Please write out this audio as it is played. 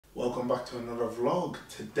welcome back to another vlog.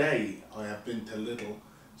 Today I have been to Lidl,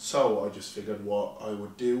 so I just figured what I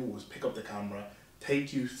would do was pick up the camera,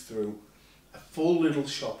 take you through a full Lidl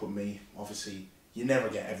shop with me. Obviously you never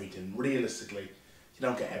get everything, realistically you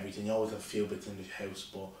don't get everything, you always have a few bits in the house,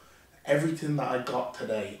 but everything that I got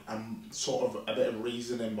today and sort of a bit of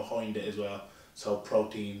reasoning behind it as well. So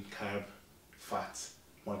protein, carb, fats,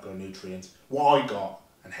 micronutrients, what I got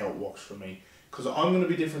and how it works for me. Because I'm going to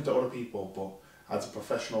be different to other people, but as a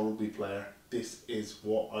professional rugby player, this is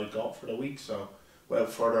what I got for the week. So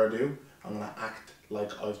without further ado, I'm going to act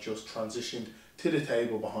like I've just transitioned to the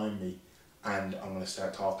table behind me and I'm going to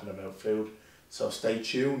start talking about food. So stay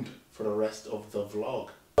tuned for the rest of the vlog.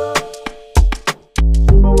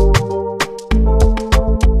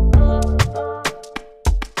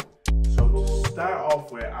 So to start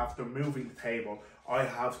off with, after moving the table, I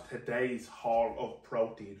have today's haul of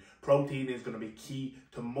protein. Protein is going to be key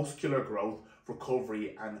to muscular growth,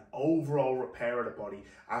 recovery and overall repair of the body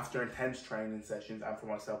after intense training sessions and for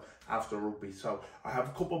myself after rugby. So I have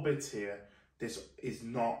a couple bits here. This is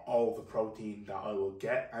not all the protein that I will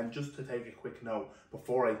get. And just to take a quick note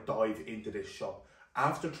before I dive into this shop,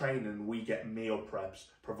 after training we get meal preps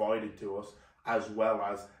provided to us as well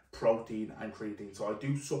as protein and creatine. So I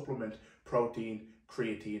do supplement protein,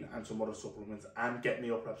 creatine and some other supplements and get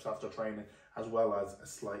meal preps after training, as well as a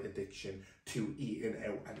slight addiction to eating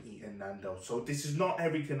out and eating Nando's. So this is not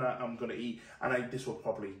everything that I'm going to eat, and this will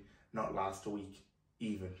probably not last a week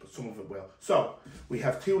even, but some of it will. So we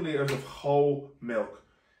have 2 litres of whole milk.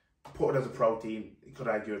 Put it as a protein, you could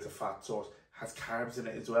argue it's a fat source, has carbs in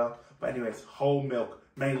it as well. But anyways, whole milk,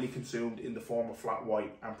 mainly consumed in the form of flat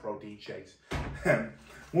white and protein shakes.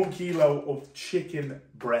 1 kilo of chicken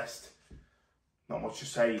breast. Not much to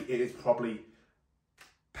say, it is probably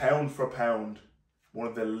pound for pound one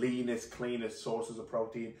of the leanest, cleanest sources of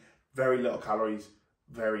protein. Very little calories,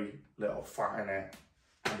 very little fat in it,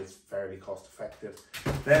 and it's fairly cost effective.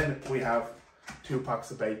 Then we have 2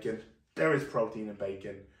 packs of bacon. There is protein in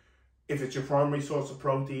bacon. If it's your primary source of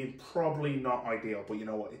protein, probably not ideal, but you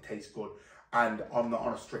know what, it tastes good. And I'm not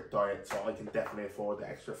on a strict diet, so I can definitely afford the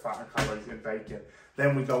extra fat and calories in bacon.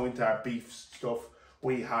 Then we go into our beef stuff.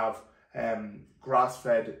 We have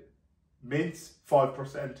grass-fed mince,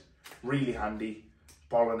 5%, really handy.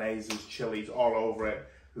 Bolognese, chilies all over it.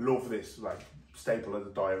 Love this, like staple of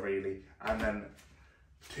the diet really. And then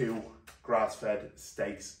 2 grass-fed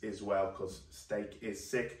steaks as well, because steak is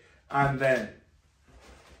sick. And then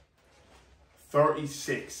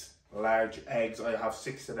 36 large eggs. I have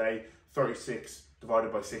 6 today. 36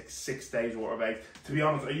 divided by 6 days worth of eggs. To be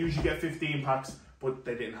honest, I usually get 15 packs, but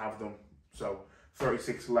they didn't have them, so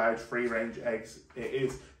 36 large free-range eggs it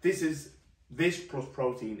is. This plus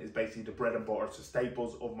protein is basically the bread and butter. It's the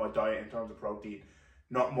staples of my diet in terms of protein.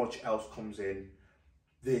 Not much else comes in.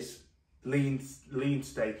 This lean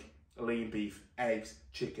steak, lean beef, eggs,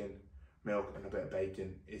 chicken, milk and a bit of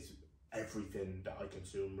bacon is everything that I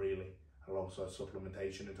consume really, alongside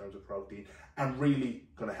supplementation in terms of protein, and really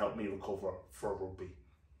going to help me recover for rugby.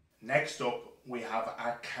 Next up, we have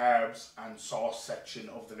our carbs and sauce section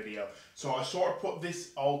of the video. So I sort of put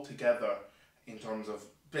this all together in terms of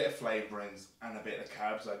a bit of flavourings and a bit of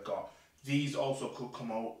carbs I've got. These also could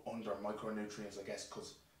come out under micronutrients, I guess,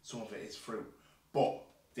 because some of it is fruit. But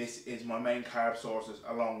this is my main carb sources,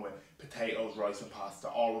 along with potatoes, rice and pasta,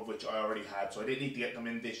 all of which I already had. So I didn't need to get them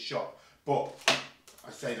in this shop. But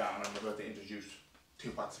I say that and I'm about to introduce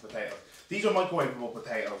 2 packs of potatoes. These are microwavable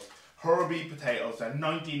potatoes. Herbie potatoes, they're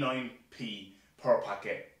 99p per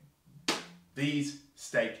packet. These,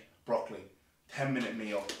 steak, broccoli, 10-minute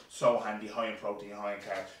meal, so handy, high in protein, high in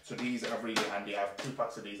carbs. So these are really handy. I have 2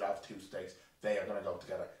 packs of these, I have 2 steaks. They are gonna go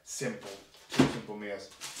together. Simple, 2 simple meals.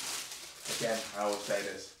 Again, I will say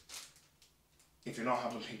this. If you're not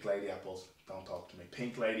having pink lady apples, don't talk to me.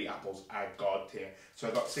 Pink lady apples are god tier. So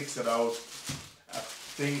I got 6 of those. A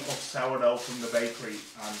thing of sourdough from the bakery,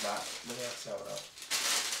 and that, look at that sourdough.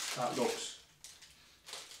 That looks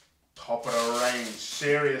top of the range.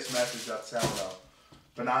 Serious message, that sourdough.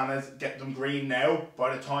 Bananas, get them green now.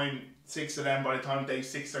 By the time 6 of them, by the time day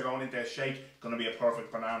 6 they're going into a shake, gonna be a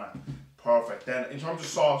perfect banana. Perfect. Then in terms of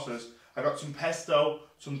sauces, I got some pesto,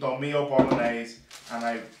 some Dolmio bolognese, and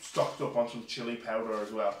I stocked up on some chili powder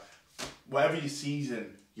as well. Whatever you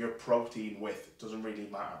season your protein with, doesn't really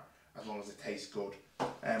matter, as long as it tastes good.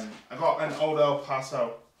 I got an Old El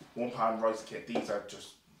Paso 1-pan rice kit. These are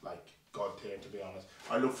just like god tier, to be honest.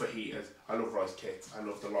 I love fajitas, I love rice kits, I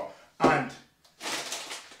love the lot. And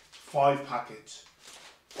 5 packets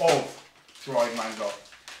of dried mango.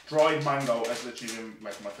 Dried mango is literally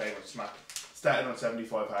like my favourite snack. Started on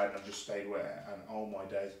 75 hard and I've just stayed with it, and oh my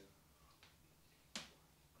days.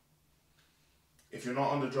 If you're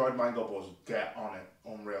not on the dried mango buzz, get on it.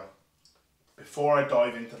 Unreal. Before I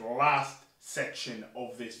dive into the last section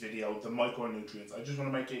of this video, the micronutrients, I just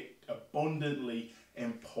want to make it abundantly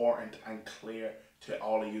important and clear to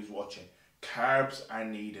all of you watching. Carbs are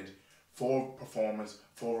needed for performance,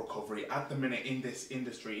 for recovery. At the minute in this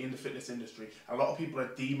industry, in the fitness industry, a lot of people are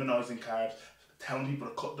demonizing carbs, telling people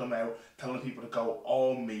to cut them out, telling people to go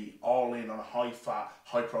all meat, all in on a high fat,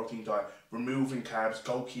 high protein diet, removing carbs,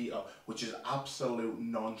 go keto, which is absolute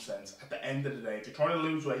nonsense. At the end of the day, if you're trying to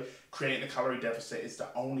lose weight, creating a calorie deficit is the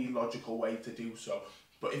only logical way to do so.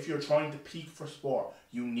 But if you're trying to peak for sport,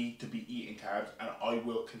 you need to be eating carbs, and I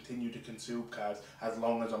will continue to consume carbs as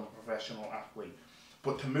long as I'm a professional athlete.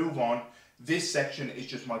 But to move on, this section is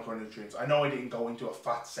just micronutrients. I know I didn't go into a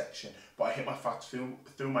fat section, but I hit my fats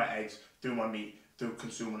through my eggs, through my meat, through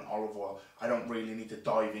consuming olive oil. I don't really need to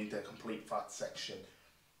dive into a complete fat section.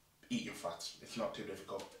 Eat your fats, it's not too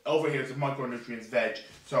difficult. Over here is the micronutrients veg.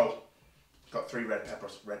 So, got 3 red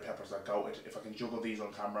peppers. Red peppers are goated. If I can juggle these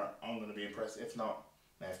on camera, I'm going to be impressed. If not,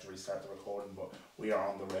 I have to restart the recording, but we are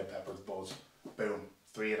on the red peppers buzz. Boom,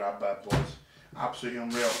 3 of that bad boys. Absolutely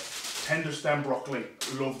unreal. Tender stem broccoli,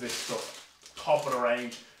 love this stuff. Top of the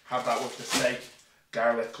range, have that with the steak.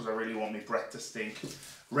 Garlic, because I really want my breath to stink.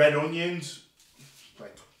 Red onions,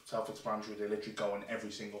 like self-explanatory, they literally go in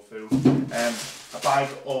every single food. A bag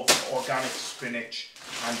of organic spinach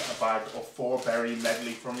and a bag of 4 berry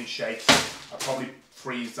medley from these shakes. I'll probably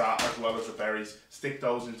freeze that as well as the berries, stick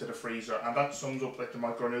those into the freezer, and that sums up like the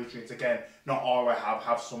micronutrients. Again, not all I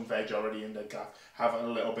have some veg already in the gap, have a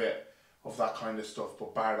little bit of that kind of stuff,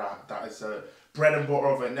 but bar that is a bread and butter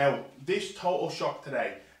of it. Now, this total shock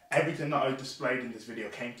today, everything that I displayed in this video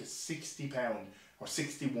came to £60 or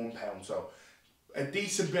 £61, so a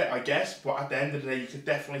decent bit, I guess, but at the end of the day, you could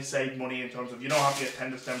definitely save money in terms of, you don't have to get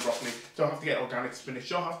tender stem broccoli, you don't have to get organic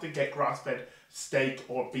spinach, you don't have to get grass-fed steak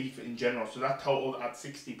or beef in general. So that totaled at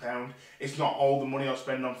 £60. It's not all the money I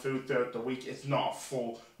spend on food throughout the week. It's not a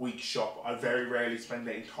full week shop. I very rarely spend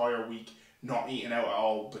the entire week not eating out at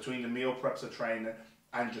all, between the meal preps of training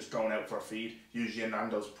and just going out for a feed, usually a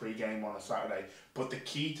Nando's pre-game on a Saturday. But the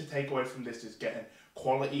key to take away from this is getting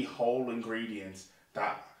quality whole ingredients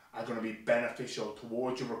that are going to be beneficial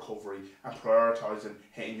towards your recovery, and prioritising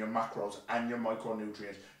hitting your macros and your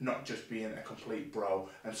micronutrients, not just being a complete bro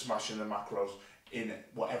and smashing the macros in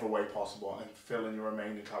whatever way possible and filling your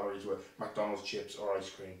remaining calories with McDonald's chips or ice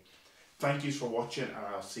cream. Thank you for watching, and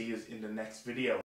I'll see you in the next video.